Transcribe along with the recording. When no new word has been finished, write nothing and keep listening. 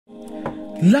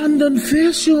London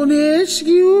Fashion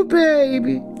HQ,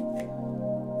 baby.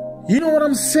 You know what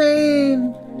I'm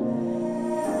saying?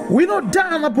 We're not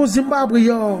down upon Zimbabwe,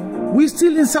 y'all. We're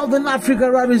still in Southern Africa,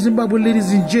 right in Zimbabwe,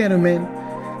 ladies and gentlemen.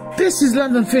 This is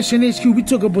London Fashion HQ. We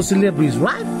talk about celebrities,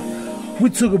 right? We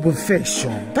talk about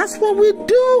fashion. That's what we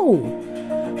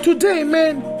do. Today,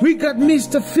 man, we got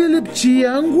Mr. Philip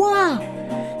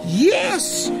Chiyangwa.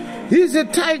 Yes, he's a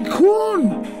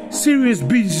tycoon. Serious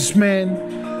businessman.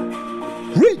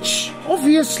 Rich,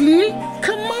 obviously.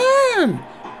 Come on.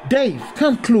 Dave,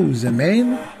 come closer,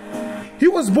 man. He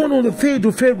was born on the 3rd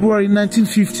of February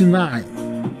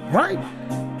 1959, right?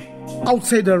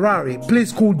 Outside Harare, a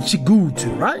place called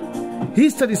Chigutu, right? He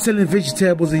started selling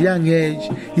vegetables at a young age.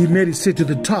 He made it straight to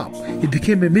the top. He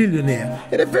became a millionaire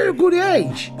at a very good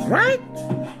age, right?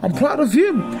 I'm proud of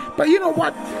him. But you know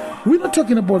what? We're not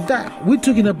talking about that. We're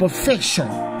talking about fashion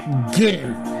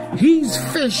game. His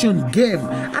fashion game.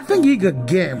 I think he got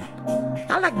game.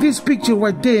 I like this picture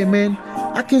right there, man.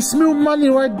 I can smell money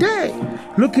right there.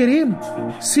 Look at him.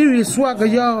 Serious swagger,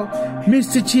 y'all.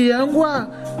 Mr.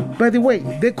 Chiyangwa. By the way,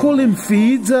 they call him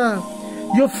Feedser.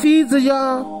 Your Feedser,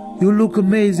 y'all. You look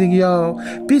amazing, y'all.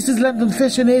 This is London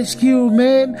Fashion HQ,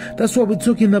 man. That's what we're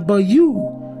talking about. You,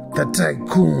 the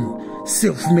tycoon,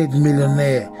 self-made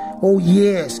millionaire. Oh,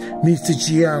 yes, Mr.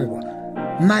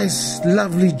 Chiyangwa. Nice,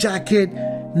 lovely jacket.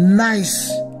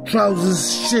 Nice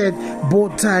trousers, shirt, bow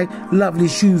tie, lovely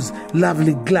shoes,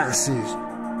 lovely glasses.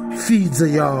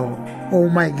 Feedser, y'all. Oh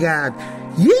my God.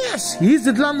 Yes, he's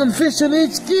at London Fashion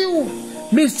HQ.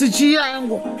 Mr.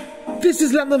 Chiyangwa. This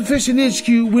is London Fashion HQ.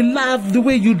 We love the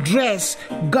way you dress.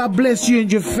 God bless you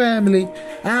and your family.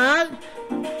 And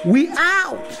we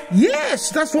out. Yes,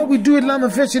 that's what we do at London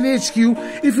Fashion HQ.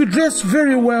 If you dress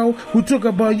very well, we talk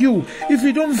about you. If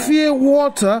you don't fear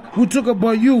water, we talk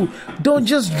about you. Don't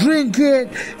just drink it,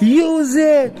 use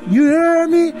it. You hear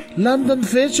me? London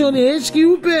Fashion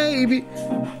HQ, baby.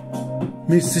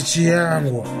 Mr.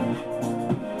 Chiyangwa.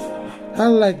 I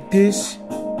like this.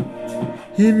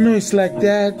 You know it's like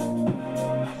that.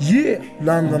 Yeah,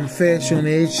 London Fashion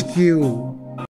HQ.